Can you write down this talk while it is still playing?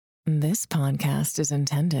This podcast is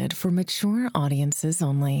intended for mature audiences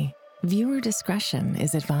only. Viewer discretion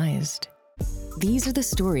is advised. These are the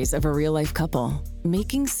stories of a real-life couple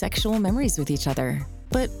making sexual memories with each other,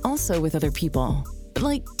 but also with other people.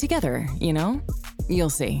 Like, together, you know? You'll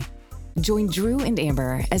see. Join Drew and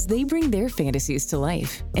Amber as they bring their fantasies to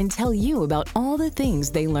life and tell you about all the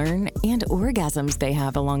things they learn and orgasms they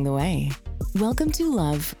have along the way. Welcome to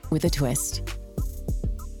Love with a Twist.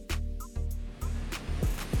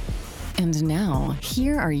 And now,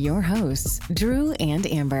 here are your hosts, Drew and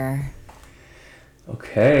Amber.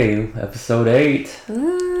 Okay, episode 8.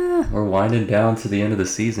 We're winding down to the end of the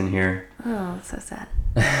season here. Oh, so sad.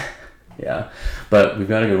 Yeah, but we've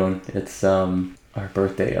got a good one. It's our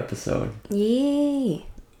birthday episode. Yay!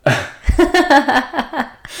 You're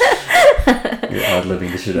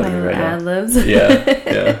ad-libbing the shit out of me right now. Ad-libs.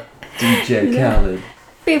 Yeah. DJ Khaled.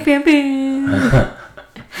 Bam, bam, bam.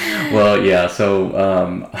 Well, yeah,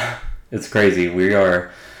 so it's crazy. We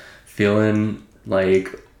are feeling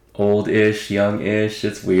like old-ish, young-ish.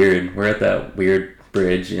 It's weird. We're at that weird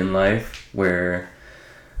bridge in life where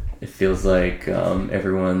it feels like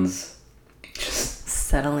everyone's just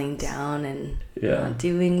settling down and not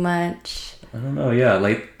doing much. I don't know. Yeah,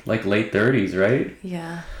 late 30s, right?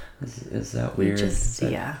 Yeah. Is that weird? Just, is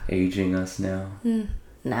that aging us now?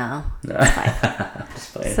 No. It's fine.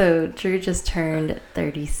 Just playing. So Drew just turned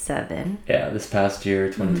 37. Yeah, this past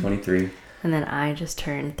year, 2023. And then I just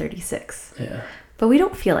turned 36. Yeah. But we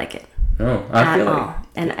don't feel like it. No, I feel all. like.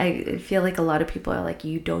 And I feel like a lot of people are like,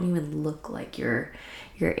 you don't even look like your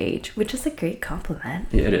age, which is a great compliment.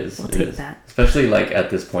 Yeah, it is. We'll take that. Especially like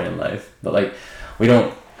at this point in life. But like, we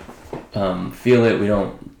don't feel it. We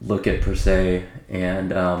don't look it per se,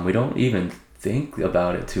 and we don't even think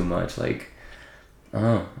about it too much. Like,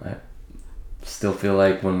 I still feel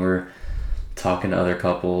like when we're talking to other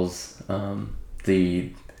couples,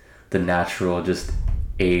 the natural just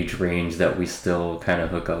age range that we still kind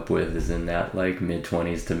of hook up with is in that like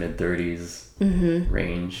mid-20s to mid-30s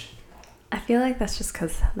range. I feel like that's just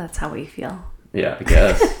because that's how we feel. Yeah, I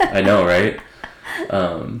guess. I know, right?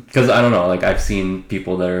 Because I don't know, like I've seen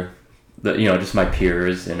people that just my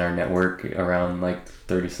peers in our network around like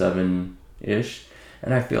 37-ish,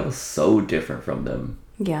 and I feel so different from them.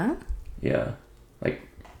 Yeah? Yeah, like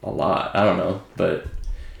a lot. I don't know, but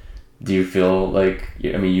do you feel like,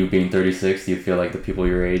 I mean, you being 36, do you feel like the people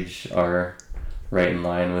your age are right in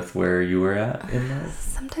line with where you were at in life?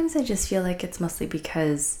 Sometimes I just feel like it's mostly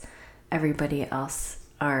because everybody else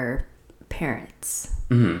are parents.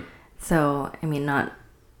 Mm-hmm. So, I mean, not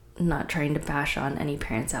trying to bash on any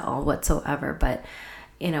parents at all whatsoever, but,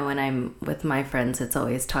 you know, when I'm with my friends, it's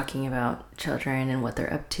always talking about children and what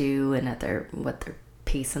they're up to and what their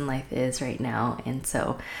pace in life is right now. And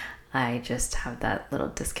so I just have that little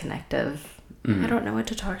disconnect of, I don't know what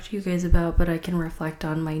to talk to you guys about, but I can reflect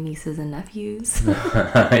on my nieces and nephews.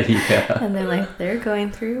 Yeah. And they're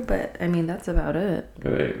going through, but I mean, that's about it.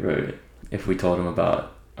 Right. If we told them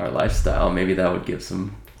about our lifestyle, maybe that would give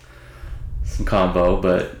some combo,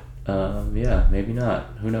 but yeah, maybe not.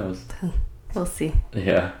 Who knows? We'll see.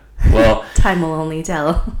 Yeah. Well, time will only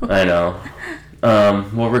tell. I know.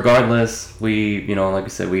 Well, regardless, we, like I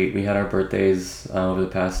said, we had our birthdays over the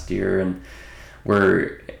past year, and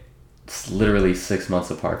we're literally 6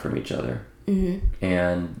 months apart from each other. Mm-hmm.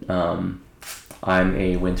 And I'm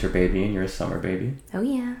a winter baby, and you're a summer baby. Oh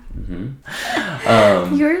yeah.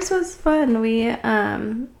 Mm-hmm. Yours was fun. We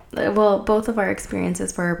both of our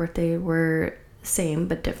experiences for our birthday were same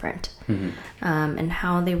but different. Mm-hmm. And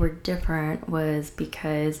how they were different was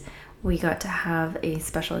because we got to have a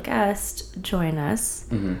special guest join us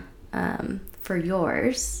for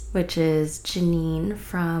yours, which is Janine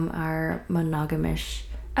from our monogamish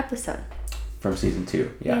episode. From season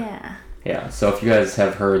 2, yeah. Yeah, so if you guys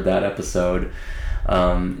have heard that episode,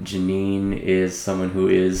 Janine is someone who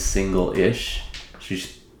is single-ish.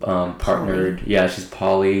 She's partnered. Poly. Yeah, she's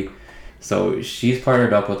poly. So she's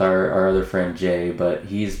partnered up with our other friend Jay, but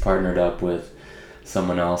he's partnered up with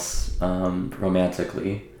someone else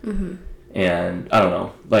romantically. Mm-hmm. And I don't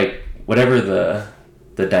know, like whatever the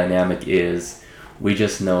dynamic is, we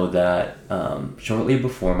just know that shortly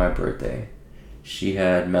before my birthday, she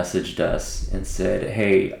had messaged us and said,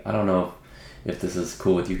 hey, I don't know if this is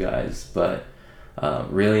cool with you guys, but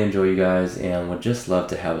really enjoy you guys and would just love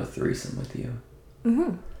to have a threesome with you.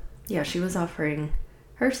 Mm-hmm. Yeah, she was offering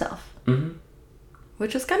herself,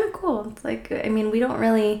 which was kind of cool. It's like, I mean, we don't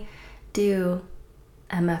really do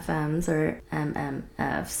MFMs or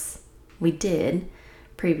MMFs. We did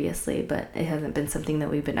previously, but it hasn't been something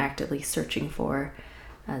that we've been actively searching for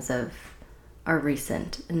as of our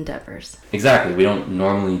recent endeavors. Exactly. We don't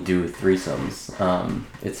normally do threesomes.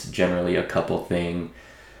 It's generally a couple thing.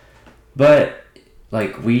 But,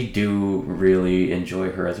 like, we do really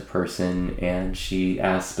enjoy her as a person, and she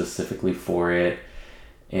asked specifically for it.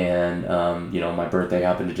 And, my birthday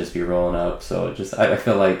happened to just be rolling up, so it just, I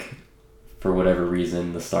feel like, for whatever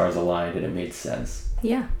reason, the stars aligned and it made sense.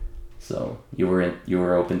 Yeah. So, you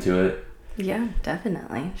were open to it? Yeah,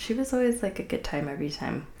 definitely. She was always, like, a good time every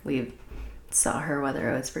time we saw her, whether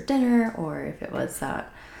it was for dinner or if it was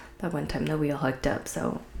that one time that we all hooked up.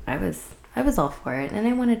 So I was all for it, and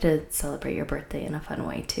I wanted to celebrate your birthday in a fun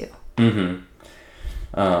way too.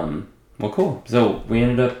 Well, cool. So we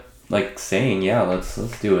ended up like saying, yeah, let's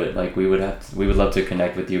do it. Like we would love to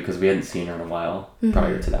connect with you because we hadn't seen her in a while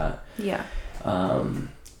prior to that. Yeah.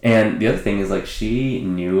 And the other thing is, like, she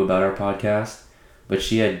knew about our podcast, but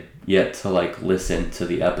she had yet to like listen to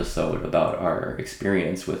the episode about our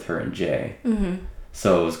experience with her and Jay.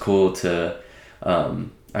 So it was cool to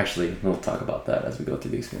actually, we'll talk about that as we go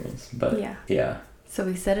through the experience, but yeah. So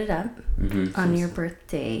we set it up on your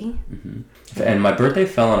birthday. And my birthday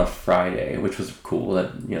fell on a Friday, which was cool.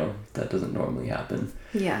 That doesn't normally happen.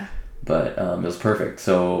 Yeah. But it was perfect.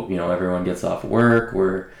 So everyone gets off work.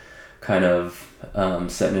 We're kind of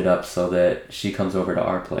setting it up so that she comes over to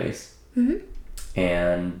our place.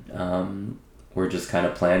 And we're just kind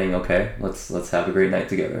of planning, okay, let's have a great night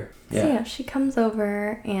together. So yeah, she comes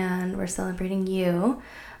over and we're celebrating you,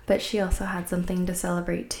 but she also had something to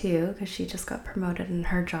celebrate too because she just got promoted in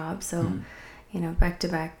her job. So, back to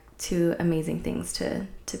back, two amazing things to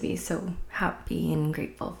be so happy and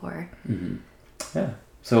grateful for. Yeah.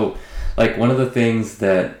 So, like, one of the things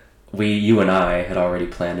that you and I had already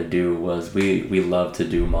planned to do was we love to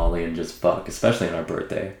do Molly and just fuck, especially on our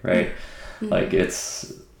birthday, right? Like,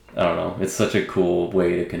 it's, I don't know, it's such a cool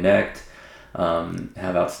way to connect,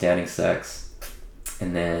 have outstanding sex,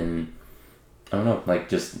 and then, I don't know, like,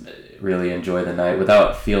 just really enjoy the night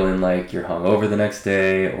without feeling like you're hungover the next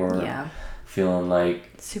day or feeling like...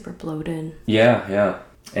 super bloated. Yeah.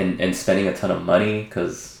 And spending a ton of money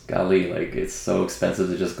because, golly, like, it's so expensive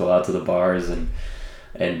to just go out to the bars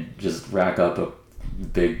and just rack up a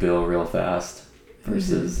big bill real fast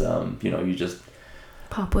versus, you just...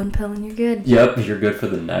 pop one pill and you're good. Yep, you're good for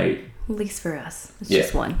the night. At least for us. It's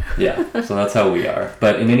just one. Yeah, so that's how we are.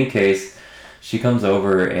 But in any case, she comes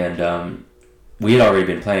over and we had already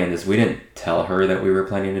been planning this. We didn't tell her that we were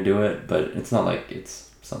planning to do it, but it's not like it's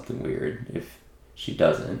something weird if she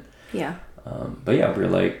doesn't. Yeah. But yeah, we're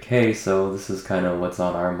like, hey, so this is kind of what's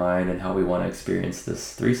on our mind and how we want to experience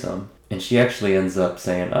this threesome. And she actually ends up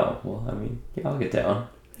saying, oh, well, I mean, yeah, I'll get down.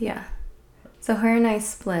 Yeah. So her and I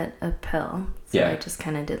split a pill. So Yeah. I just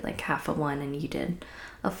kind of did like half of one and you did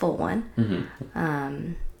a full one.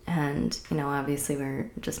 And, obviously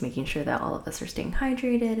we're just making sure that all of us are staying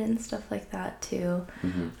hydrated and stuff like that too.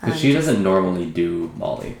 Because she doesn't normally do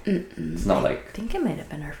Molly. It's not like... I think it might have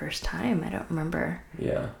been her first time. I don't remember.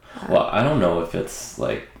 Yeah. Well, I don't know if it's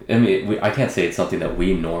like... I mean, I can't say it's something that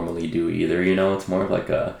we normally do either, It's more of like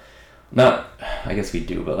a... Not... I guess we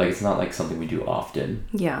do, but like it's not like something we do often.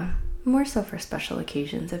 Yeah. More so for special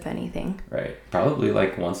occasions, if anything. Right. Probably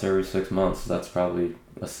like once every 6 months. That's probably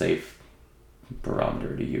a safe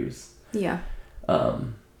barometer to use. Yeah.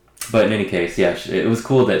 But in any case, yeah, it was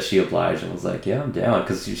cool that she obliged and was like, yeah, I'm down.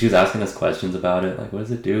 Because she was asking us questions about it. Like, what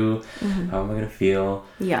does it do? How am I going to feel?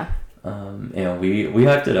 Yeah. And we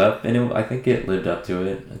hyped it up. And I think it lived up to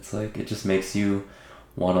it. It's like, it just makes you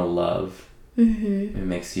want to love. It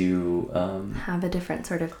makes you have a different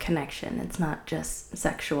sort of connection. It's not just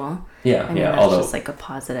sexual. Yeah, I mean, that's just like a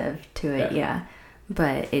positive to it. Yeah.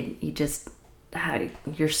 But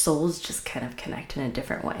your souls just kind of connect in a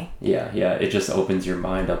different way. Yeah. It just opens your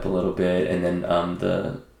mind up a little bit, and then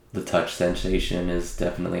the touch sensation is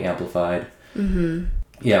definitely amplified.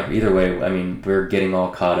 Yeah. Either way, I mean, we're getting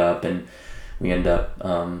all caught up, and we end up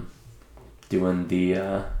doing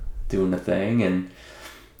the thing, and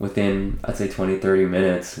within, I'd say 20-30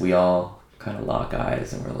 minutes, we all kind of lock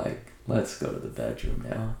eyes and we're like, let's go to the bedroom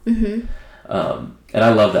now. And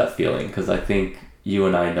I love that feeling because I think you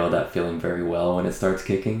and I know that feeling very well when it starts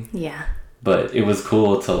kicking. Yeah. But it was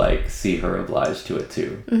cool to like see her obliged to it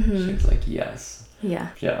too. She was like, yes. Yeah.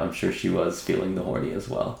 Yeah, I'm sure she was feeling the horny as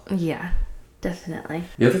well. Yeah, definitely.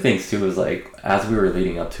 The other things too was like, as we were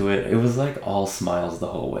leading up to it, it was like all smiles the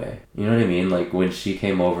whole way. You know what I mean? Like when she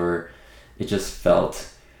came over, it just felt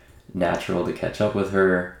natural to catch up with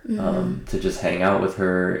her, to just hang out with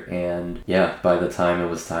her, and yeah, by the time it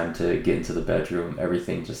was time to get into the bedroom,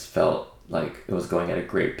 everything just felt like it was going at a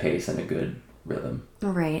great pace and a good rhythm.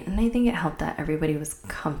 Right, and I think it helped that everybody was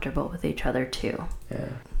comfortable with each other too. Yeah.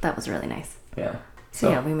 That was really nice. Yeah. So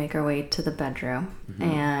yeah, we make our way to the bedroom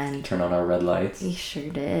and turn on our red lights. We sure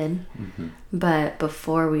did. But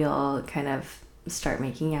before we all kind of start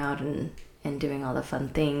making out and doing all the fun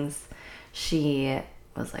things, she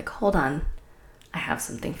was like, hold on, I have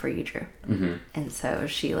something for you, Drew. And so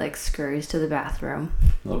she like scurries to the bathroom.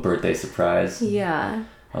 Little birthday surprise. Yeah.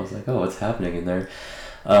 I was like, oh, what's happening in there?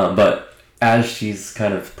 But as she's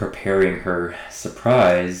kind of preparing her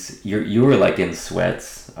surprise, you were like in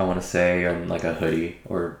sweats, I want to say, and like a hoodie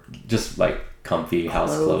or just like comfy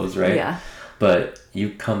house clothes, right? Yeah. But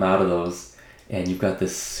you come out of those and you've got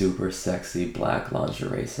this super sexy black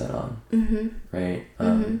lingerie set on, right?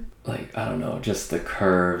 Like, I don't know, just the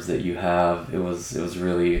curves that you have. It was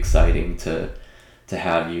really exciting to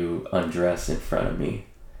have you undress in front of me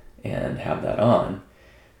and have that on.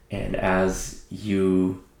 And as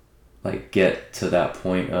you like get to that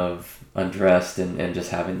point of undressed and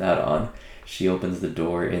just having that on, she opens the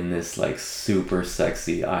door in this like super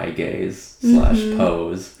sexy eye gaze /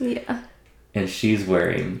 pose. Yeah. And she's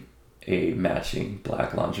wearing a matching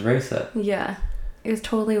black lingerie set. Yeah. It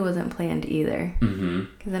totally wasn't planned either.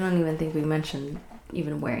 Because I don't even think we mentioned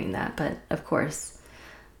even wearing that. But of course,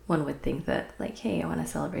 one would think that like, hey, I want to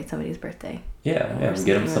celebrate somebody's birthday. Yeah, and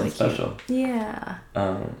get them something special. Yeah.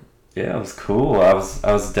 Yeah, it was cool. I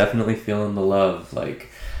was definitely feeling the love. Like,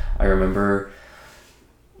 I remember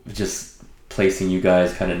just placing you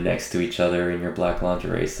guys kind of next to each other in your black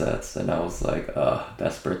lingerie sets, and I was like,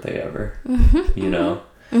 best birthday ever. You know?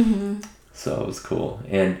 So it was cool.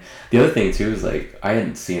 And the other thing too is like, I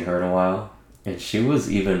hadn't seen her in a while, and she was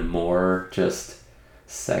even more just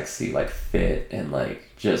sexy, like fit, and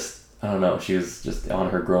like just, I don't know, she was just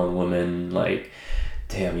on her grown woman, like,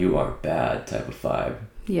 damn, you are bad type of vibe.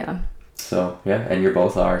 Yeah. So yeah, and you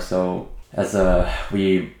both are. So as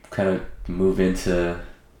we kind of move into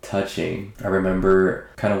touching, I remember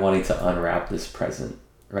kind of wanting to unwrap this present,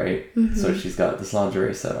 right? So she's got this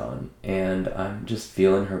lingerie set on, and I'm just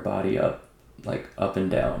feeling her body up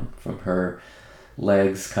and down, from her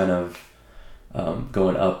legs kind of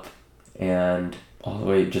going up and all the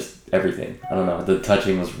way, just everything. I don't know, the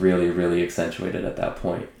touching was really, really accentuated at that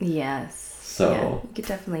point. Yes. So yeah, you could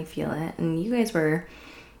definitely feel it. And you guys were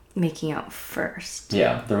making out first.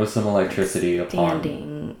 Yeah, there was some electricity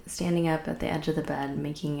standing up at the edge of the bed,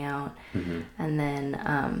 making out, and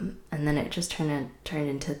then it just turned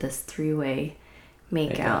into this 3-way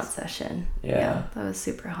make-out session. Yeah, that was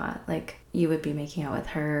super hot. Like, you would be making out with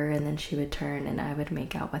her, and then she would turn, and I would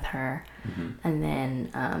make out with her, and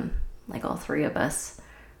then like all three of us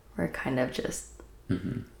were kind of just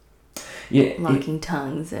locking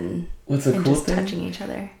tongues and just touching each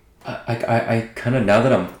other. I kind of, now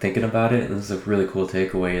that I'm thinking about it, this is a really cool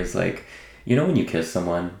takeaway, is like, you know when you kiss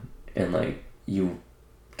someone and like you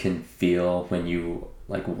can feel when you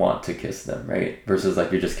like want to kiss them, right? Versus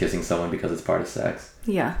like you're just kissing someone because it's part of sex.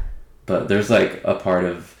 Yeah. But there's like a part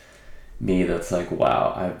of me that's like,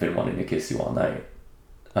 wow, I've been wanting to kiss you all night.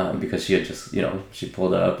 Because she had just, she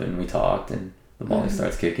pulled up and we talked, and the Molly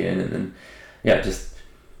starts kicking, and then, yeah, just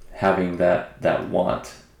having that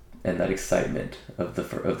want and that excitement of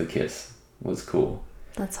the kiss was cool.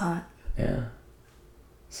 That's hot. Yeah.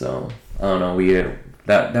 So I don't know.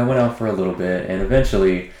 That went out for a little bit, and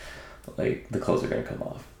eventually, like, the clothes are gonna come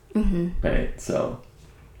off. Right. So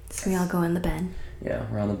we all go in the bed. Yeah,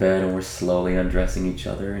 we're on the bed and we're slowly undressing each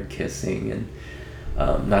other and kissing,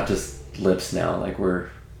 and not just lips now. Like we're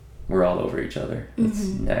all over each other. It's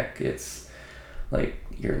neck. It's like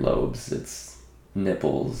earlobes. It's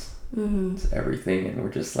nipples. It's everything, and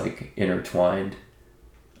we're just like intertwined.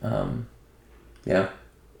 Yeah,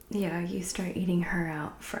 you start eating her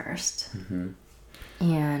out first,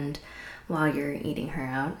 and while you're eating her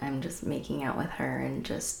out, I'm just making out with her, and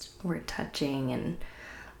just we're touching, and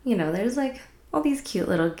there's like all these cute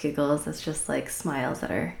little giggles. That's just like smiles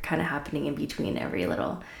that are kind of happening in between every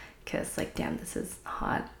little kiss, like, damn, this is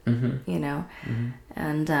hot. And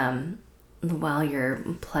while you're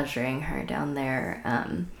pleasuring her down there,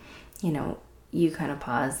 you kind of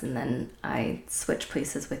pause, and then I switch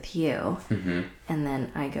places with you, and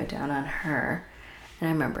then I go down on her, and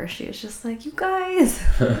I remember she was just like, you guys,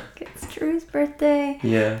 it's Drew's birthday.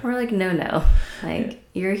 Yeah. We're like, no, like,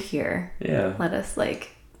 you're here. Yeah. Let us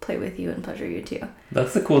like play with you and pleasure you too.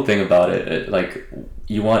 That's the cool thing about it. Like,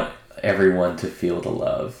 you want everyone to feel the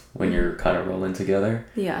love when you're kind of rolling together.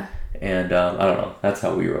 Yeah. And I don't know, that's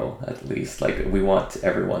how we roll, at least. Like, we want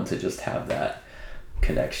everyone to just have that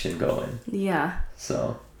connection going. Yeah.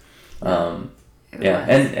 So and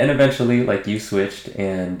eventually, like, you switched,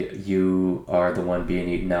 and you are the one being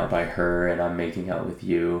eaten out by her, and I'm making out with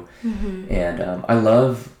you. And I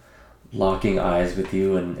love locking eyes with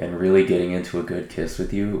you and really getting into a good kiss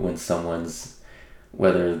with you when someone's,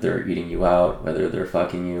 whether they're eating you out, whether they're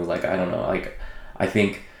fucking you, like, I don't know, like, I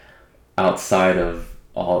think outside of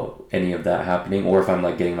any of that happening, or if I'm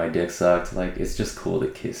like getting my dick sucked, like, it's just cool to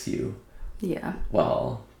kiss you. Yeah.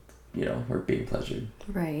 While, you know, we're being pleasured.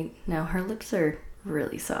 Right. No, her lips are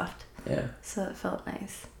really soft. Yeah. So it felt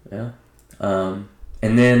nice. Yeah.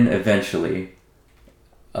 And then eventually,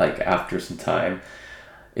 like, after some time,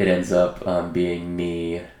 it ends up being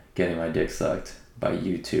me getting my dick sucked by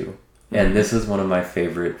you two. And this is one of my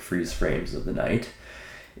favorite freeze frames of the night.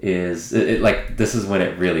 Is it like, this is when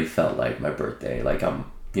it really felt like my birthday. Like, I'm,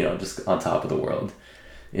 you know, just on top of the world.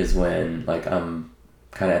 Is when, like, I'm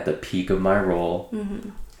kind of at the peak of my role. Mm-hmm.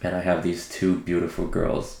 And I have these two beautiful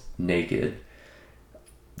girls naked,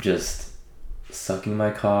 just sucking my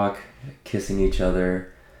cock, kissing each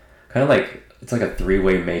other. Kind of like, it's like a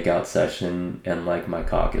 3-way makeout session, and like my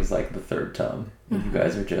cock is like the third tongue. And you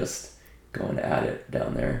guys are just going at it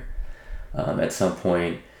down there. At some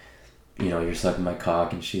point, you know, you're sucking my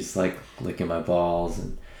cock and she's like licking my balls,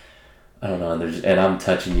 and I don't know, and I'm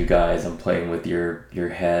touching you guys. I'm playing with your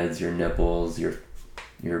heads, your nipples,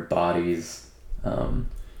 your bodies.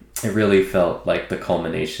 It really felt like the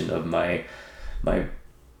culmination of my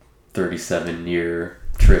 37-year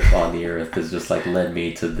trip on the earth has just like led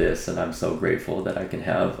me to this, and I'm so grateful that I can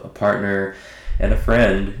have a partner and a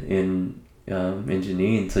friend in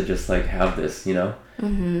Janine to just like have this, you know.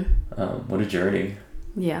 What a journey.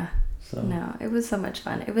 Yeah. So no, it was so much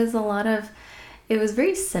fun. It was it was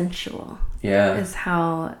very sensual. Yeah. Is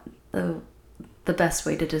how the best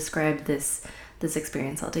way to describe this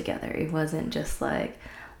experience altogether. It wasn't just like,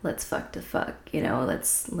 let's fuck to fuck, you know,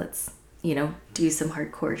 let's you know, do some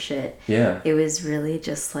hardcore shit. Yeah. It was really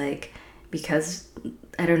just like, because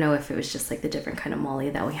I don't know if it was just like the different kind of Molly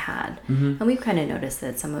that we had. And we've kind of noticed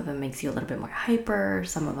that some of them makes you a little bit more hyper,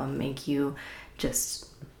 some of them make you just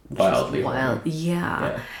wildly wild.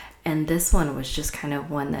 Yeah. And this one was just kind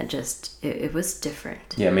of one that just, it was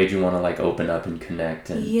different. Yeah, made you want to like open up and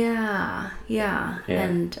connect. And yeah.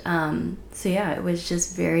 And so yeah, it was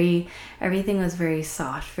just everything was very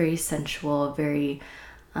soft, very sensual, very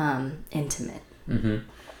intimate.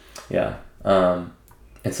 Yeah. And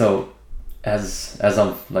so as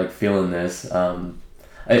I'm like feeling this, now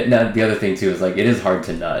the other thing too is like, it is hard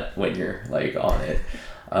to nut when you're like on it.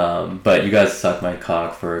 But you guys sucked my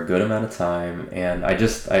cock for a good amount of time, and I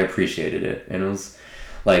appreciated it. And it was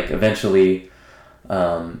like, eventually,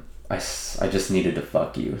 I just needed to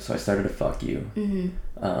fuck you. So I started to fuck you.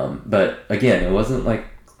 But again, it wasn't like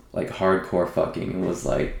hardcore fucking. It was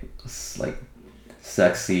like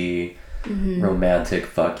sexy, romantic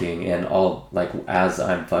fucking. And all like, as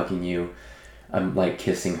I'm fucking you, I'm like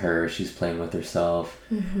kissing her. She's playing with herself.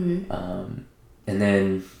 And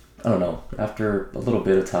then, I don't know, after a little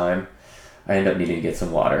bit of time, I end up needing to get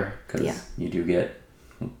some water, because you do get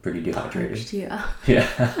pretty dehydrated. Parched, yeah.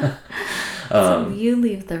 Yeah. So you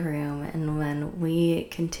leave the room, and when we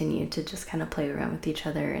continue to just kind of play around with each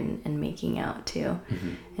other and making out too,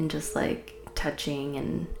 and just like touching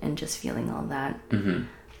and just feeling all that.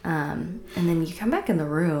 And then you come back in the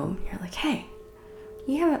room, you're like, hey,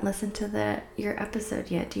 you haven't listened to your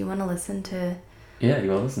episode yet. Do you want to listen to... Yeah, you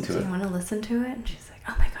want to listen to it? Do you want to listen to it? And she's like,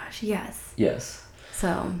 oh my gosh, yes. Yes.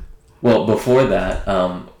 So... Well, before that,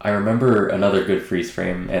 I remember another good freeze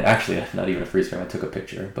frame, and actually not even a freeze frame, I took a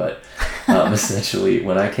picture, but essentially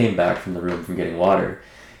when I came back from the room from getting water,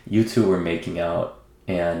 you two were making out,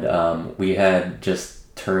 and we had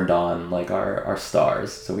just turned on like our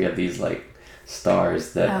stars. So we have these like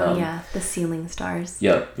stars that... the ceiling stars.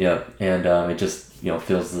 Yep. And it just, you know,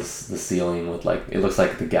 fills the ceiling with like, it looks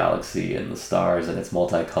like the galaxy and the stars, and it's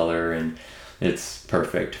multicolor, and it's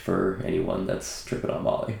perfect for anyone that's tripping on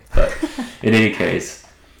Molly. But in any case,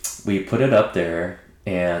 we put it up there,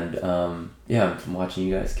 and I'm watching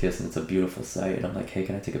you guys kiss, and it's a beautiful sight. And I'm like, hey,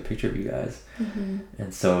 can I take a picture of you guys?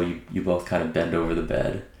 And so you both kind of bend over the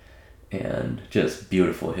bed, and just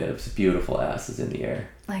beautiful hips, beautiful asses in the air.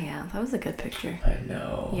 Oh yeah, that was a good picture. I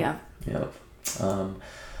know. Yeah. Yep.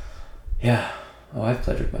 Yeah. Oh, I've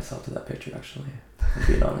pleasured myself to that picture, actually. I'm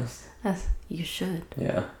being honest. Yes, you should.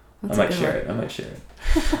 Yeah. That's I might share it.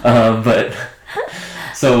 But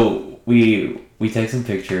so we take some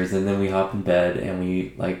pictures, and then we hop in bed, and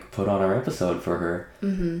we like put on our episode for her.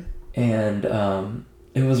 And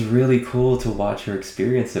it was really cool to watch her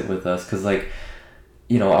experience it with us, because like,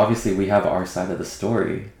 you know, obviously we have our side of the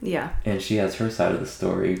story. Yeah. And she has her side of the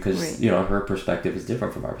story, because you know, her perspective is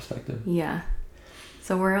different from our perspective. Yeah.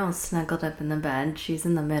 So we're all snuggled up in the bed. She's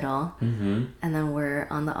in the middle. And then we're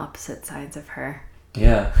on the opposite sides of her.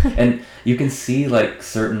 Yeah. And you can see like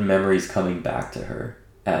certain memories coming back to her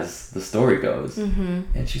as the story goes.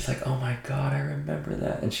 And she's like, oh my God, I remember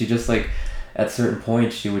that. And she just like, at certain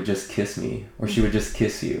points, she would just kiss me, or she would just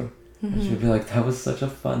kiss you. And she would be like, that was such a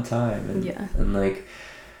fun time. And like,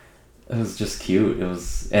 it was just cute. It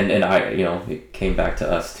was, and I, it came back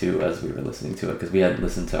to us too as we were listening to it, because we hadn't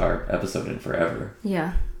listened to our episode in forever.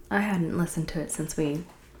 Yeah. I hadn't listened to it since we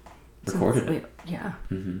recorded it. Yeah.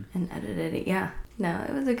 And edited it. Yeah. No,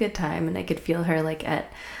 it was a good time. And I could feel her like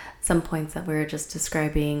at some points that we were just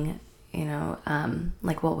describing,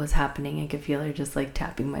 like what was happening. I could feel her just like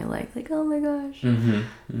tapping my leg, like, oh my gosh,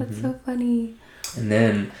 that's so funny. And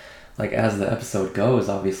then, like, as the episode goes,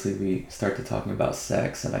 obviously we start to talking about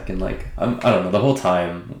sex, and I can like, I don't know, the whole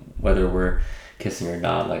time, whether we're kissing or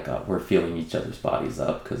not, like we're feeling each other's bodies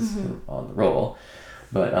up because we're on the roll.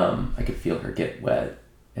 But I could feel her get wet,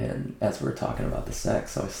 and as we were talking about the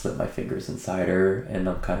sex, so I slip my fingers inside her, and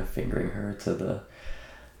I'm kind of fingering her to the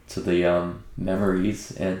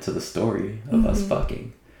memories and to the story of us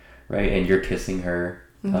fucking, right? And you're kissing her.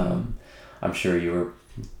 I'm sure you were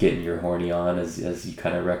getting your horny on as you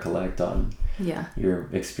kind of recollect on your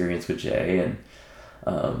experience with Jay, and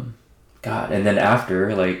God, and then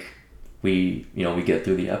after, like, we get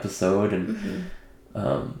through the episode, and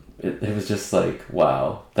it was just like,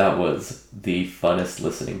 wow, that was the funnest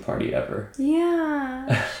listening party ever.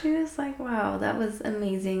 Yeah. She was like, wow, that was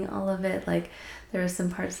amazing, all of it. Like, there were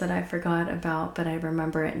some parts that I forgot about, but I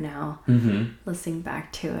remember it now, listening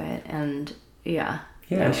back to it. And yeah,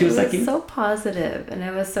 and she was like, so positive, and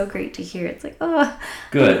it was so great to hear. It's like, oh,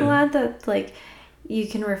 good. I'm glad that like you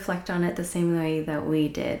can reflect on it the same way that we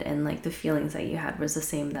did, and like the feelings that you had was the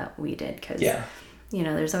same that we did, because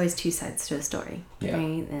there's always two sides to a story,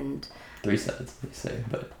 right? And three sides, they say,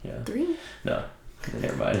 but three? No,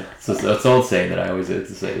 never mind. So that's the old saying that I always like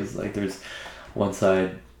to say is like, there's one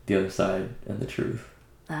side, the other side, and the truth.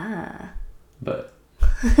 But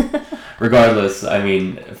regardless, I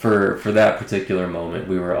mean, for that particular moment,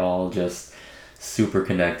 we were all just super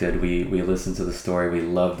connected. We listened to the story, we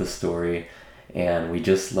loved the story, and we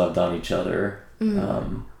just loved on each other.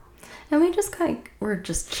 And we just were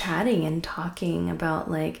just chatting and talking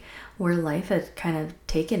about like where life had kind of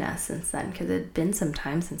taken us since then, because it had been some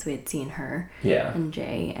time since we had seen her and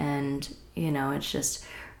Jay, and it's just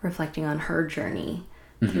reflecting on her journey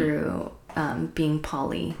through being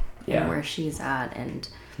poly and where she's at, and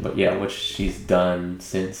what she's done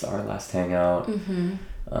since our last hangout.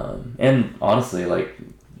 And honestly, like,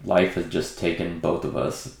 life has just taken both of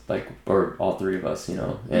us, like, or all three of us,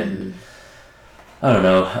 and I don't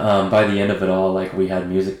know, by the end of it all, like, we had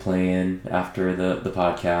music playing after the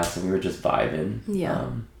podcast, and we were just vibing.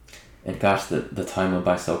 And gosh, the time went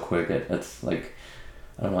by so quick. It's like,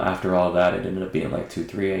 I don't know, after all that, it ended up being like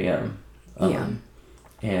 2-3 a.m.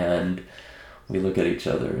 And we look at each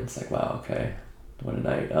other, and it's like, wow, okay, what a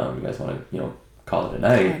night. You guys want to, call it a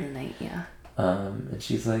night? Call it a night, yeah. And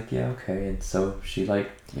she's like, yeah, okay. And so she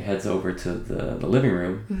like heads over to the living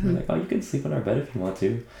room. We're like, oh, you can sleep in our bed if you want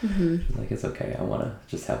to. She's like, it's okay, I want to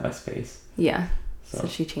just have my space. Yeah. So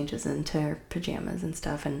she changes into her pajamas and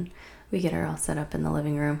stuff, and we get her all set up in the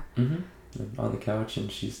living room. On the couch,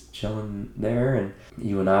 and she's chilling there, and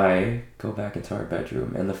you and I go back into our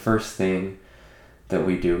bedroom, and the first thing that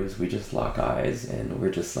we do is we just lock eyes, and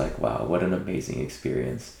we're just like, wow, what an amazing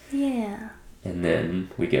experience. Yeah. And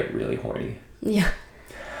then we get really horny. Yeah.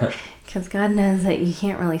 Because God knows that you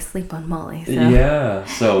can't really sleep on Molly. So. Yeah.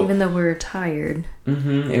 So even though we're tired.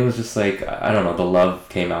 It was just like, I don't know, the love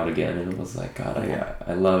came out again, and it was like, God,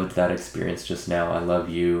 I loved that experience just now. I love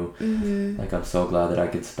you. Like, I'm so glad that I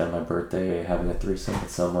could spend my birthday having a threesome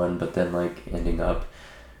with someone, but then like ending up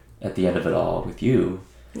at the end of it all with you.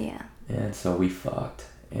 Yeah. And so we fucked,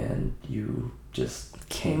 and you just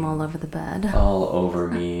came all over the bed. All over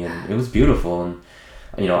me, and it was beautiful. And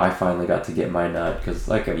I finally got to get my nut, because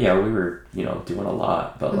like, we were doing a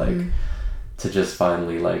lot, but like to just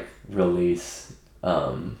finally like release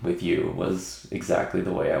with you was exactly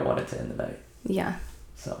the way I wanted to end the night. Yeah.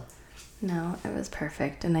 So no, it was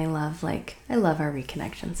perfect, and I love our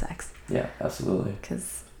reconnection sex. Yeah, absolutely,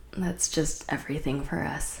 because that's just everything for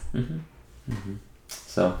us.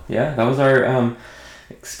 So yeah, that was our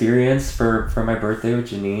experience for my birthday with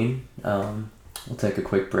Janine. We'll take a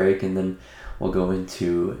quick break, and then we'll go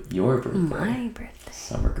into your birthday. My birthday.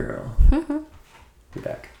 Summer girl. Be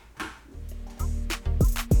back.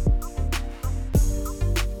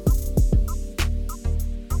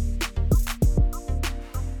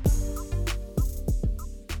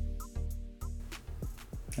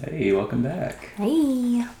 Hey, welcome back.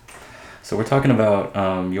 Hey. So we're talking about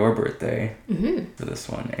your birthday for this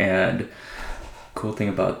one, and cool thing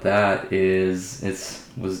about that is it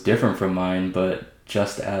was different from mine, but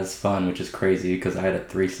just as fun, which is crazy because I had a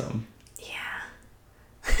threesome. Yeah.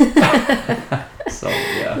 So,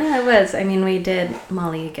 yeah. No, it was. I mean, we did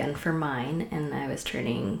Molly again for mine, and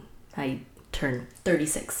I turned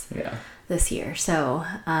 36 this year. So,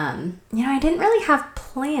 I didn't really have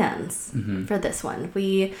plans for this one.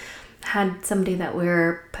 We had somebody that we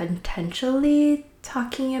were potentially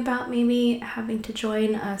talking about maybe having to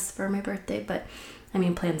join us for my birthday, but I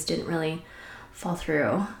mean, plans didn't really fall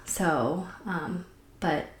through. So,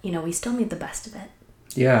 but, we still made the best of it.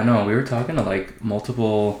 Yeah, no, we were talking to like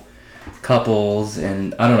multiple couples,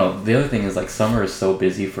 and I don't know, the other thing is like summer is so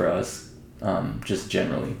busy for us, just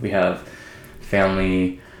generally. We have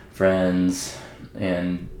family, friends,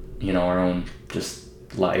 and our own just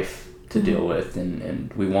life to deal with,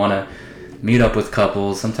 and we want to meet up with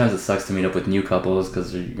couples. Sometimes it sucks to meet up with new couples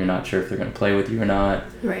because you're not sure if they're going to play with you or not,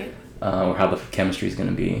 right? Or how the chemistry is going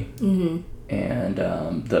to be. And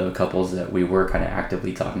the couples that we were kind of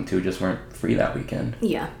actively talking to just weren't free that weekend.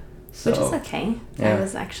 Yeah. So, which is okay. Yeah. I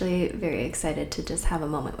was actually very excited to just have a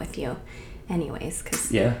moment with you anyways,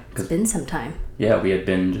 because it's been some time. Yeah, we had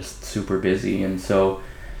been just super busy. And so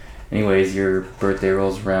anyways, your birthday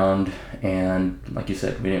rolls around, and like you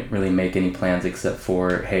said, we didn't really make any plans except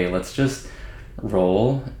for, hey, let's just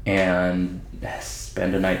roll and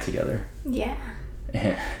spend a night together. Yeah.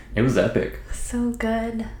 It was epic. So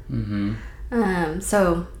good.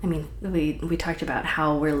 So, I mean, we talked about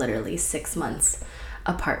how we're literally 6 months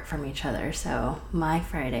apart from each other. So my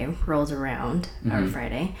Friday rolls around, our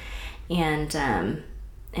Friday, and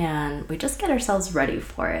we just get ourselves ready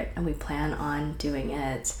for it, and we plan on doing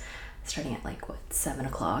it starting at 7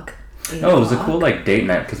 o'clock. It was a cool date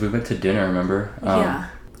night because we went to dinner, remember?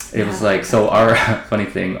 It was so our funny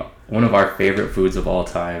thing, one of our favorite foods of all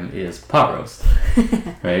time is pot roast,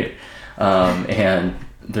 right? And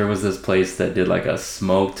there was this place that did a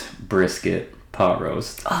smoked brisket pot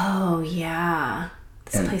roast. Oh yeah,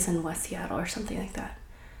 this place in West Seattle or something like that.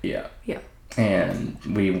 Yeah. Yeah. And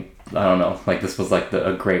I don't know, this was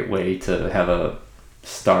a great way to have a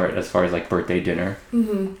start as far as birthday dinner.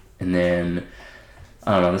 And then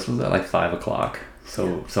I don't know, this was at 5 o'clock.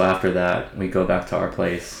 So after that we go back to our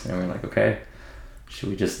place and we're like, okay, should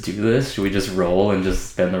we just do this? Should we just roll and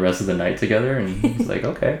just spend the rest of the night together? And he's like,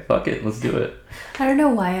 okay, fuck it, let's do it. I don't know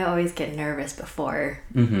why I always get nervous before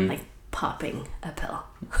popping a pill.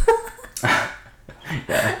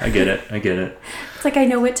 Yeah, I get it. It's I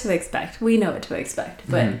know what to expect. We know what to expect.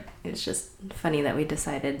 But it's just funny that we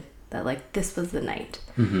decided that this was the night.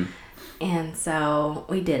 And so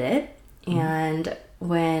we did it. And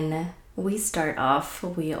when we start off,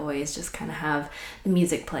 we always just kind of have the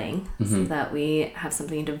music playing so that we have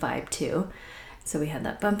something to vibe to. So we had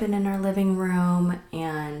that bumping in our living room,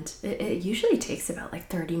 and it usually takes about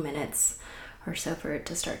 30 minutes or so for it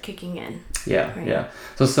to start kicking in. Yeah, right? Yeah.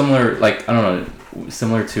 So similar, I don't know,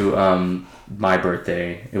 similar to my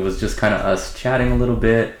birthday, it was just kind of us chatting a little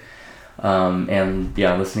bit, and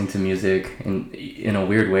yeah, listening to music, and in a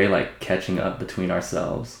weird way, catching up between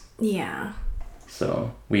ourselves. Yeah.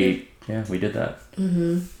 So we did that.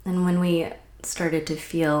 And when we started to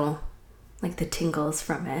feel the tingles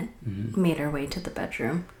from it, made our way to the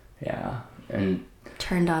bedroom. Yeah, and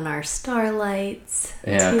turned on our starlights.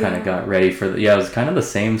 Yeah, kind of got ready for it was kind of the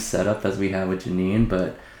same setup as we had with Janine,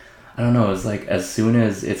 but I don't know, it was as soon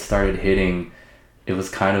as it started hitting, it was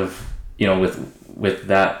kind of, with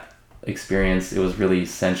that experience, it was really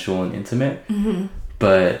sensual and intimate.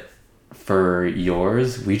 But for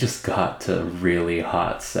yours, we just got to really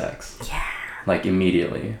hot sex. Yeah.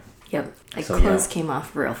 Immediately. Yep. Clothes came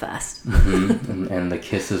off real fast. And the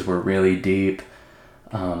kisses were really deep.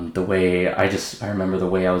 The way I remember the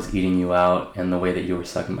way I was eating you out and the way that you were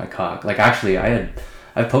sucking my cock. Actually,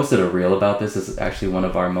 I posted a reel about this. This is actually one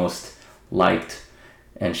of our most liked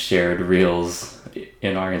and shared reels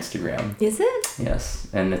in our Instagram. Is it? Yes,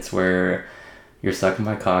 and it's where you're sucking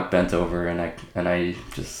my cock bent over, and I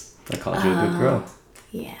called you a good girl.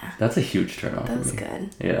 Yeah. That's a huge turn on for me. That was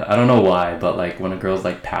good. Yeah, I don't know why, but when a girl's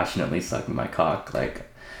passionately sucking my cock,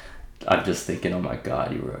 I'm just thinking, oh my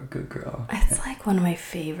God, you were a good girl. It's one of my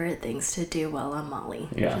favorite things to do while I'm Molly.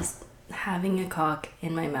 Yeah. Just having a cock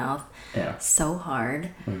in my mouth. Yeah. So hard.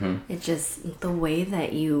 It just, the way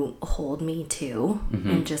that you hold me too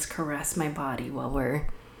and just caress my body while we're...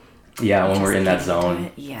 Yeah, when we're in that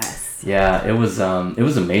zone. Yes. Yeah, it was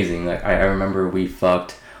amazing. I remember we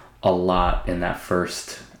fucked a lot in that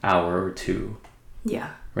first hour or two.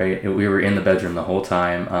 Yeah. Right? We were in the bedroom the whole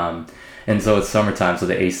time. And so it's summertime, so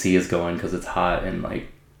the AC is going because it's hot and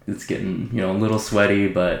it's getting, a little sweaty,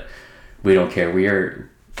 but we don't care. We are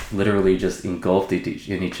literally just engulfed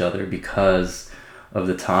in each other because of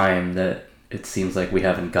the time that it seems like we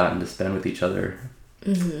haven't gotten to spend with each other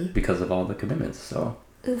because of all the commitments. So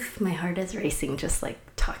oof, my heart is racing just like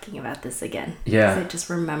talking about this again. Yeah. Because I just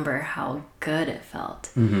remember how good it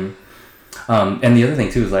felt. And the other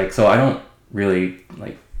thing too is like, so I don't really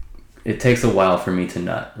like, it takes a while for me to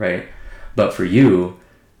nut, right? But for you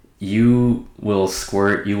will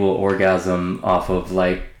squirt, you will orgasm off of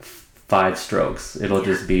like 5 strokes. It'll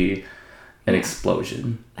just be an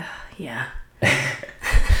explosion. Yeah.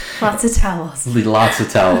 Lots of towels. Lots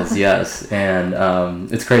of towels, yes.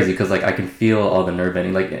 And it's crazy because like I can feel all the nerve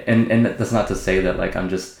ending. Like, and that's not to say that like I'm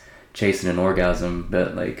just chasing an orgasm,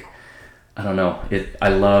 but like I don't know. I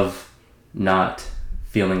love not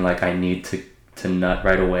feeling like I need to nut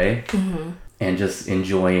right away, and just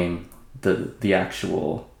enjoying the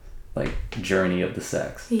actual like journey of the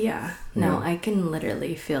sex. Yeah. No, I can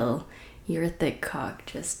literally feel your thick cock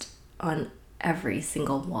just on every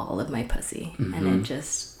single wall of my pussy, and it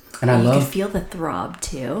just. And you can feel the throb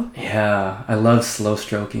too. Yeah, I love slow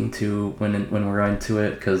stroking too when we're into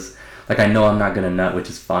it, because like I know I'm not gonna nut, which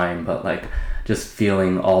is fine, but like just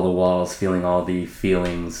feeling all the walls, feeling all the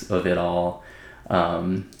feelings of it all,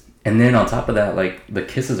 and then on top of that, like the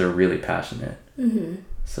kisses are really passionate.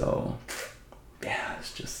 So yeah,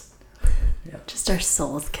 it's just just our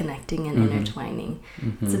souls connecting and intertwining.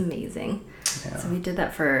 It's amazing. Yeah. So we did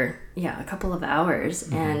that for a couple of hours,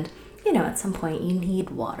 and you know, at some point you need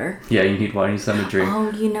water. Yeah, you need water. You need something to drink. Oh,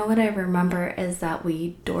 you know what I remember is that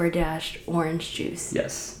we DoorDashed orange juice.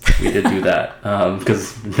 Yes, we did do that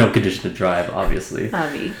because no condition to drive, obviously.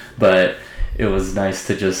 But it was nice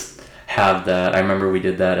to just have that. I remember we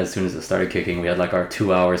did that as soon as it started kicking. We had like our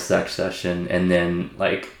 2-hour sex session, and then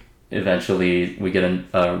like eventually we get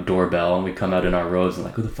a doorbell and we come out in our robes and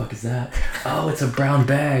like, who the fuck is that? Oh, it's a brown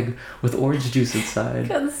bag with orange juice inside.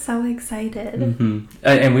 I was so excited.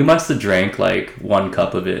 And we must have drank like 1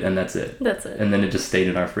 cup of it, and that's it. That's it. And then it just stayed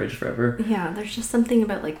in our fridge forever. Yeah, there's just something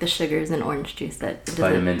about like the sugars in orange juice that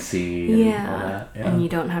vitamin C and all that. Yeah. And you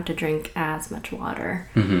don't have to drink as much water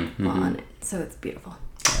on it. So it's beautiful.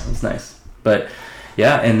 Yeah, it was nice. But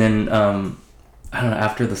yeah, and then I don't know,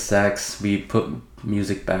 after the sex we put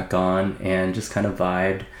music back on and just kind of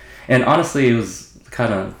vibed, and honestly it was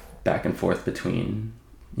kind of back and forth between,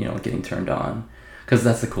 you know, getting turned on, because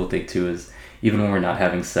that's the cool thing too, is even when we're not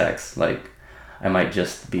having sex, like I might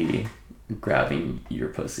just be grabbing your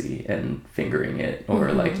pussy and fingering it,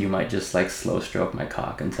 or like you might just like slow stroke my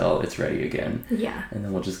cock until it's ready again, and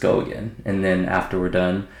then we'll just go again, and then after we're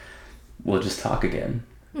done we'll just talk again,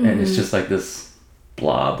 and it's just like this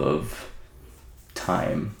blob of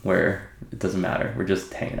time where it doesn't matter, we're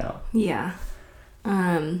just hanging out.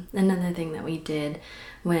 Another thing that we did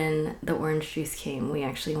when the orange juice came, we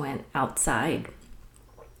actually went outside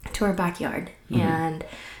to our backyard and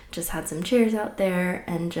just had some chairs out there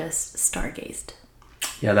and just stargazed.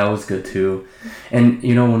 Yeah, that was good too. And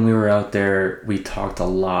you know, when we were out there we talked a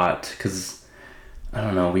lot, because I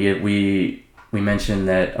don't know, we mentioned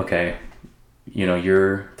that, okay, you know,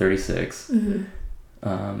 you're 36,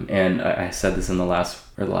 and I said this in the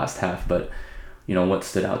last half, but you know, what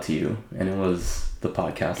stood out to you? And it was the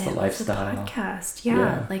podcast, the lifestyle. The podcast,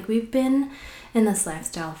 yeah. Like we've been in this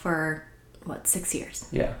lifestyle for 6 years?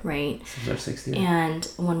 Yeah. Right? This is our 6th year. And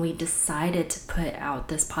when we decided to put out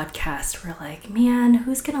this podcast, we're like, man,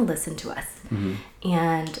 who's gonna listen to us?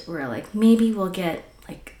 And we're like, maybe we'll get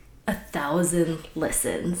like 1,000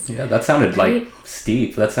 listens. Yeah, that sounded like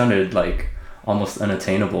steep. That sounded like almost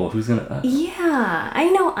unattainable. Who's gonna Yeah, I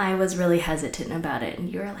know I was really hesitant about it,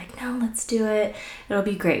 and you were like, no, let's do it, it'll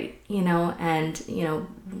be great, you know, and you know,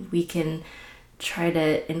 we can try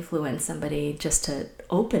to influence somebody just to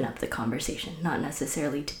open up the conversation, not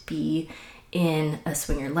necessarily to be in a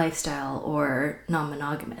swinger lifestyle or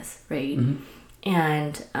non-monogamous, right?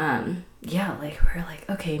 And like we're like,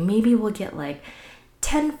 okay, maybe we'll get like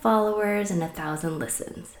 10 followers and 1,000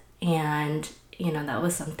 listens, and you know, that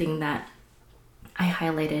was something that I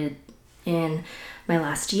highlighted in my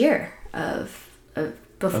last year of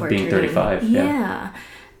before being turning 35. Yeah.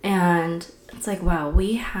 And it's like, wow,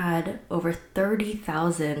 we had over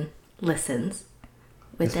 30,000 listens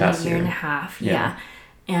within a year and a half. Yeah.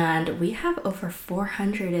 And we have over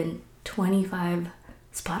 425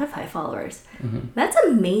 Spotify followers. That's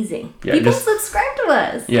amazing. Yeah, people subscribe to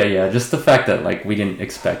us. Yeah. Just the fact that like we didn't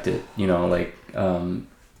expect it, you know, like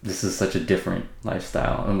this is such a different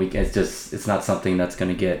lifestyle, and it's not something that's going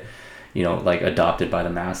to get, you know, like adopted by the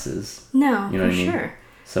masses. No, you know what I mean? Sure.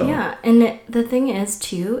 So yeah, and the thing is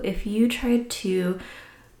too, if you try to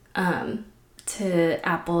to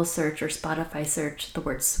Apple search or Spotify search the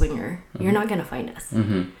word swinger, you're not going to find us.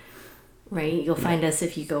 Right? You'll find us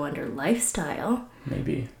if you go under lifestyle.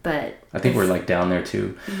 Maybe. But I think we're like down there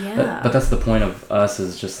too. Yeah. But that's the point of us,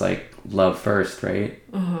 is just like love first, right?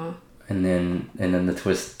 And then the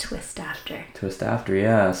twist after.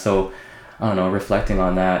 Yeah. So I don't know, reflecting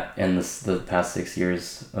on that and the past 6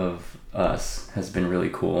 years of us has been really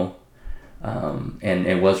cool. And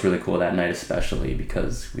it was really cool that night, especially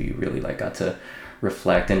because we really like got to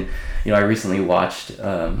reflect. And I recently watched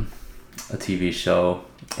a TV show,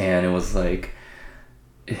 and it was like,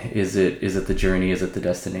 is it the journey, is it the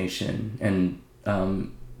destination? And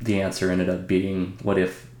the answer ended up being, what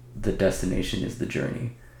if the destination is the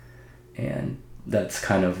journey? And that's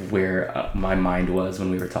kind of where my mind was when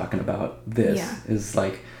we were talking about this. Is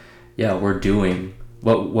like, we're doing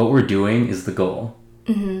what we're doing is the goal.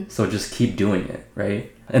 So just keep doing it,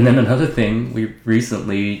 right? And then another thing, we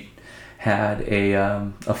recently had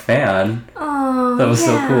a fan. Oh, that was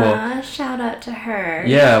so cool. Shout out to her.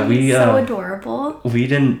 Yeah, She's so adorable. We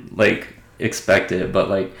didn't like expect it, but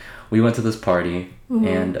like we went to this party,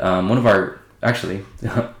 and one of our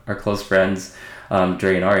close friends,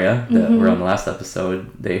 Dre and Arya, that were on the last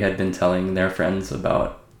episode, they had been telling their friends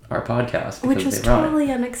about our podcast, which was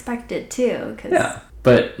totally unexpected too.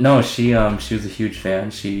 But no, she was a huge fan.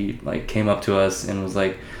 She like came up to us and was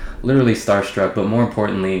like literally starstruck, but more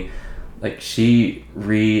importantly, like she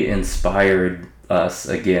re-inspired us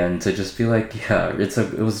again to just be like,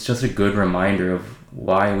 it was just a good reminder of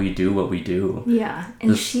why we do what we do. Yeah,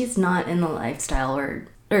 and she's not in the lifestyle,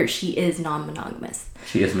 or she is non-monogamous.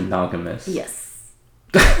 She is monogamous. Yes.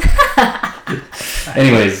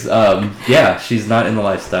 Anyways, she's not in the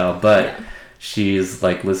lifestyle, but she's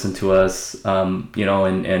like listened to us,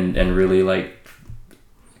 and really like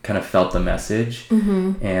kind of felt the message,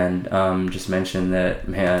 and just mentioned that,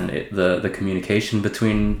 man, the communication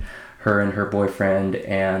between her and her boyfriend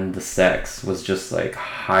and the sex was just like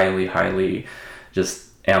highly just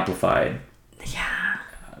amplified. Yeah.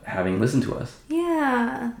 Having listened to us.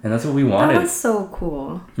 Yeah. And that's what we wanted. That was so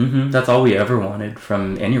cool. That's all we ever wanted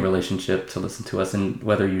from any relationship, to listen to us. And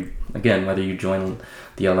whether you join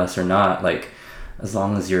the LS or not, like, as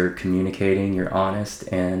long as you're communicating, you're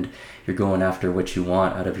honest, and you're going after what you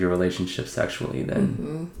want out of your relationship sexually,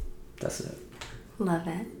 then that's it. Love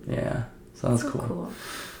it. Yeah. So that's cool.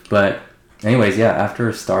 But anyways,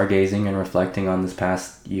 after stargazing and reflecting on this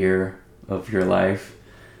past year of your life,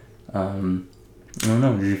 I don't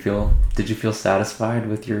know, did you feel satisfied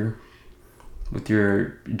with your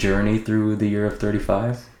journey through the year of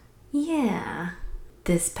 35? Yeah.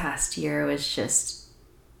 This past year was just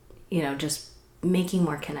making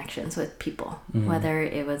more connections with people, whether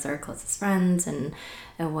it was our closest friends and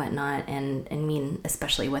whatnot, and I mean,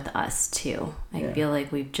 especially with us too. I feel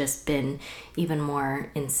like we've just been even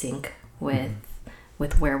more in sync with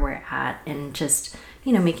where we're at, and just,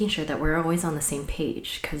 making sure that we're always on the same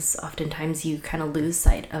page, because oftentimes you kind of lose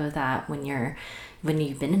sight of that when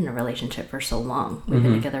you've been in a relationship for so long. We've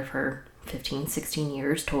been together for 15, 16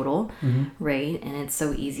 years total, right? And it's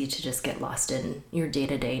so easy to just get lost in your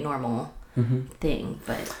day-to-day normal thing.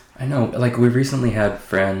 But I know, like, we recently had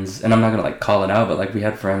friends, and I'm not gonna like call it out, but like we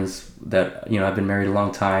had friends that have been married a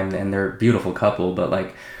long time, and they're a beautiful couple, but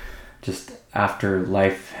like just after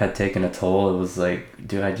life had taken a toll, it was like,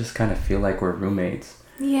 dude, I just kind of feel like we're roommates.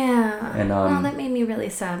 Yeah. And that made me really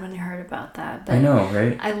sad when I heard about that. But I know,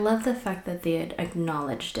 right? I love the fact that they had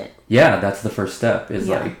acknowledged it. Yeah, that's the first step, is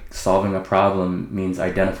like solving a problem means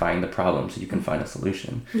identifying the problem so you can find a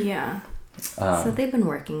solution. Yeah. So they've been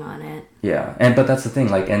working on it. Yeah, but that's the thing,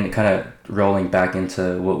 like, and kind of rolling back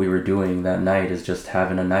into what we were doing that night is just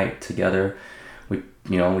having a night together.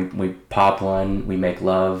 We pop one, we make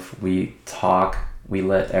love, we talk, we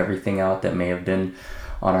let everything out that may have been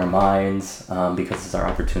on our minds, because it's our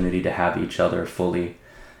opportunity to have each other fully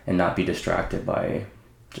and not be distracted by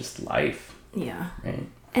just life. Yeah. Right.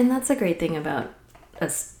 And that's a great thing about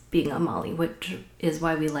us being a Molly, which is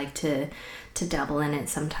why we like to dabble in it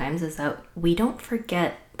sometimes, is that we don't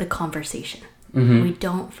forget the conversation. We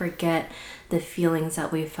don't forget the feelings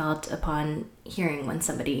that we felt upon hearing when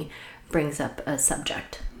somebody brings up a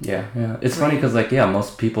subject. Yeah. It's funny because, like,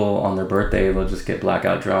 most people on their birthday, they'll just get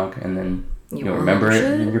blackout drunk, and then you'll remember it,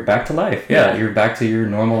 and you're back to life. Yeah, you're back to your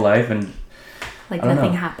normal life, and like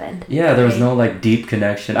nothing happened. Yeah, there was no like deep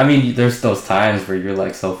connection. I mean, there's those times where you're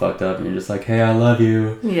like so fucked up, and you're just like, hey, I love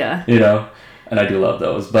you. Yeah. And I do love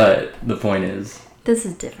those, but the point is, this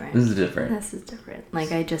is different.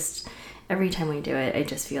 Like, every time we do it, I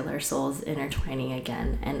just feel our souls intertwining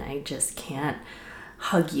again, and I just can't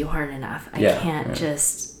hug you hard enough. I can't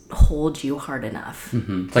just hold you hard enough.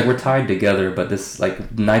 It's like we're tied together, but this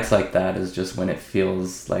like nights like that is just when it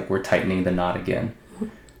feels like we're tightening the knot again.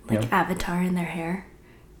 Like Avatar in their hair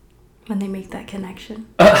when they make that connection.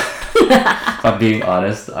 If I'm being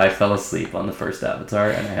honest, I fell asleep on the first Avatar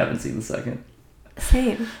and I haven't seen the second.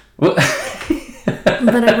 Same. What?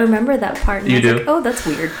 But I remember that part and You I was do? like, oh, that's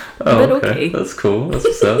weird. Oh, but okay. That's cool. That's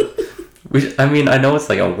what's up. I mean, I know it's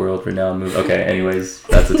like a world-renowned movie. Okay, anyways,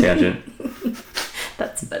 that's a tangent.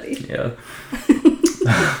 That's funny. Yeah.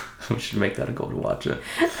 We should make that a goal to watch it.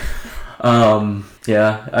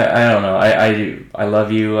 Yeah, I don't know. I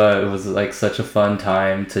love you. It was like such a fun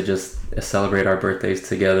time to just celebrate our birthdays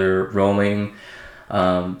together, rolling.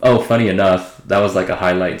 Funny enough, that was like a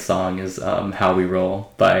highlight song is How We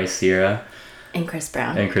Roll by Sierra. And Chris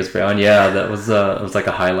Brown. Yeah, that was it was like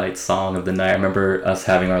a highlight song of the night. I remember us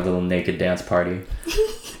having our little naked dance party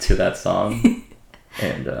to that song.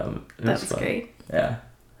 And it was fun. Great. Yeah.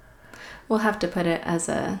 We'll have to put it as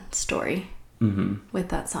a story with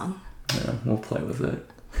that song. Yeah, we'll play with it.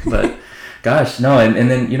 But gosh, no, and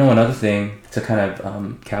then another thing to kind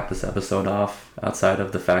of cap this episode off, outside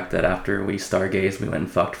of the fact that after we stargazed, we went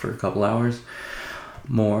and fucked for a couple hours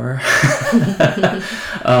more.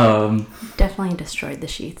 Definitely destroyed the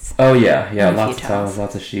sheets. Oh yeah, lots of towels,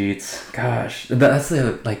 lots of sheets. Gosh, that's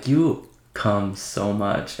like you come so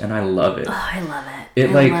much, and I love it. Oh, I love it.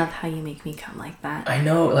 I love how you make me come like that. I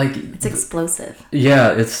know, like it's explosive.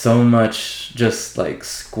 Yeah, it's so much just like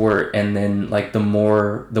squirt, and then like the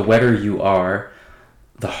wetter you are,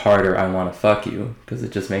 the harder I want to fuck you, because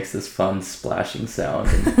it just makes this fun splashing sound,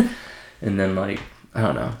 and then like I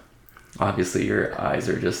don't know. Obviously, your eyes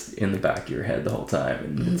are just in the back of your head the whole time,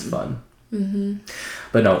 and it's fun. Mm-hmm.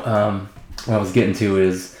 But no, what I was getting to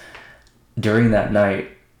is during that night,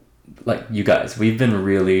 like you guys, we've been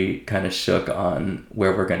really kind of shook on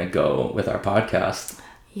where we're going to go with our podcast.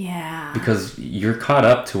 Yeah. Because you're caught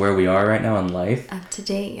up to where we are right now in life. Up to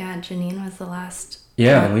date, yeah. Janine was the last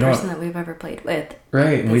and person that we've ever played with.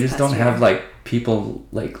 Right, and we just don't have like people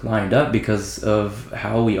like lined up because of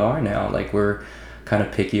how we are now. Like we're kind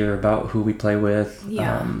of pickier about who we play with.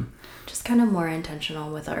 Yeah. Just kind of more intentional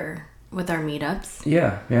with our meetups.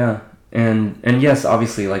 Yeah. And yes,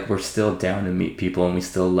 obviously, like we're still down to meet people, and we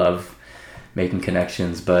still love making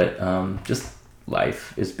connections, but just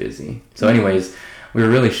life is busy. So, anyways, we were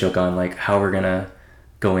really shook on like how we're gonna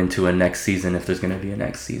go into a next season, if there's gonna be a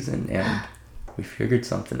next season, and we figured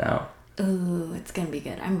something out. Ooh, it's gonna be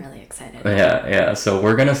good. I'm really excited. Yeah. So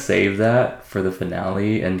we're gonna save that for the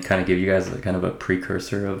finale and kind of give you guys kind of a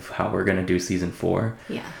precursor of how we're gonna do season 4.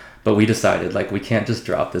 Yeah. But we decided, like, we can't just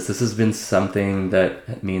drop this. This has been something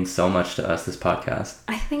that means so much to us, this podcast.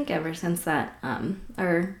 I think ever since that,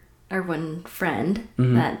 our one friend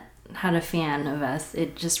that had a fan of us,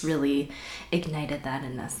 it just really ignited that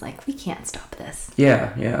in us. Like, we can't stop this.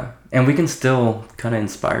 Yeah. And we can still kind of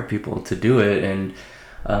inspire people to do it and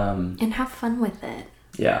have fun with it.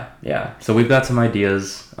 Yeah. So we've got some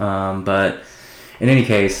ideas, but in any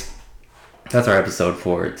case, that's our episode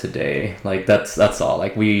for today. Like that's all.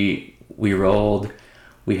 Like we rolled,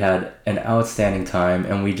 we had an outstanding time,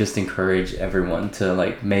 and we just encourage everyone to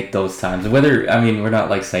like make those times. Whether, I mean, we're not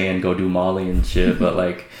like saying go do Molly and shit, but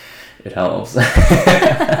like it helps.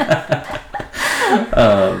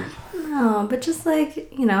 No, but just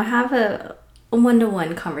like, have a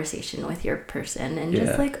one-to-one conversation with your person and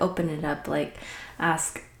just like open it up, like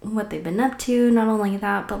ask what they've been up to. Not only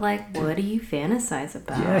that, but like, what do you fantasize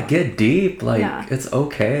about? Yeah, get deep. Like, it's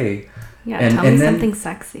okay. Yeah, tell me something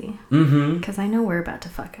sexy. Mm-hmm. Because I know we're about to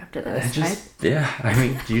fuck after this. I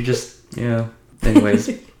mean, you just,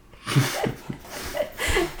 anyways.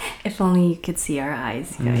 If only you could see our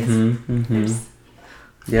eyes, you guys. Mm-hmm.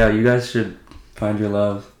 Yeah, you guys should find your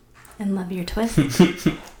love. And love your twist. We'll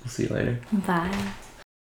see you later. Bye.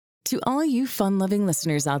 To all you fun-loving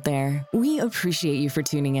listeners out there, we appreciate you for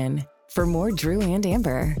tuning in. For more Drew and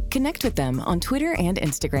Amber, connect with them on Twitter and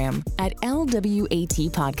Instagram at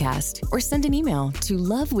LWAT Podcast or send an email to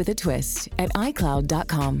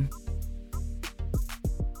lovewithatwist@icloud.com.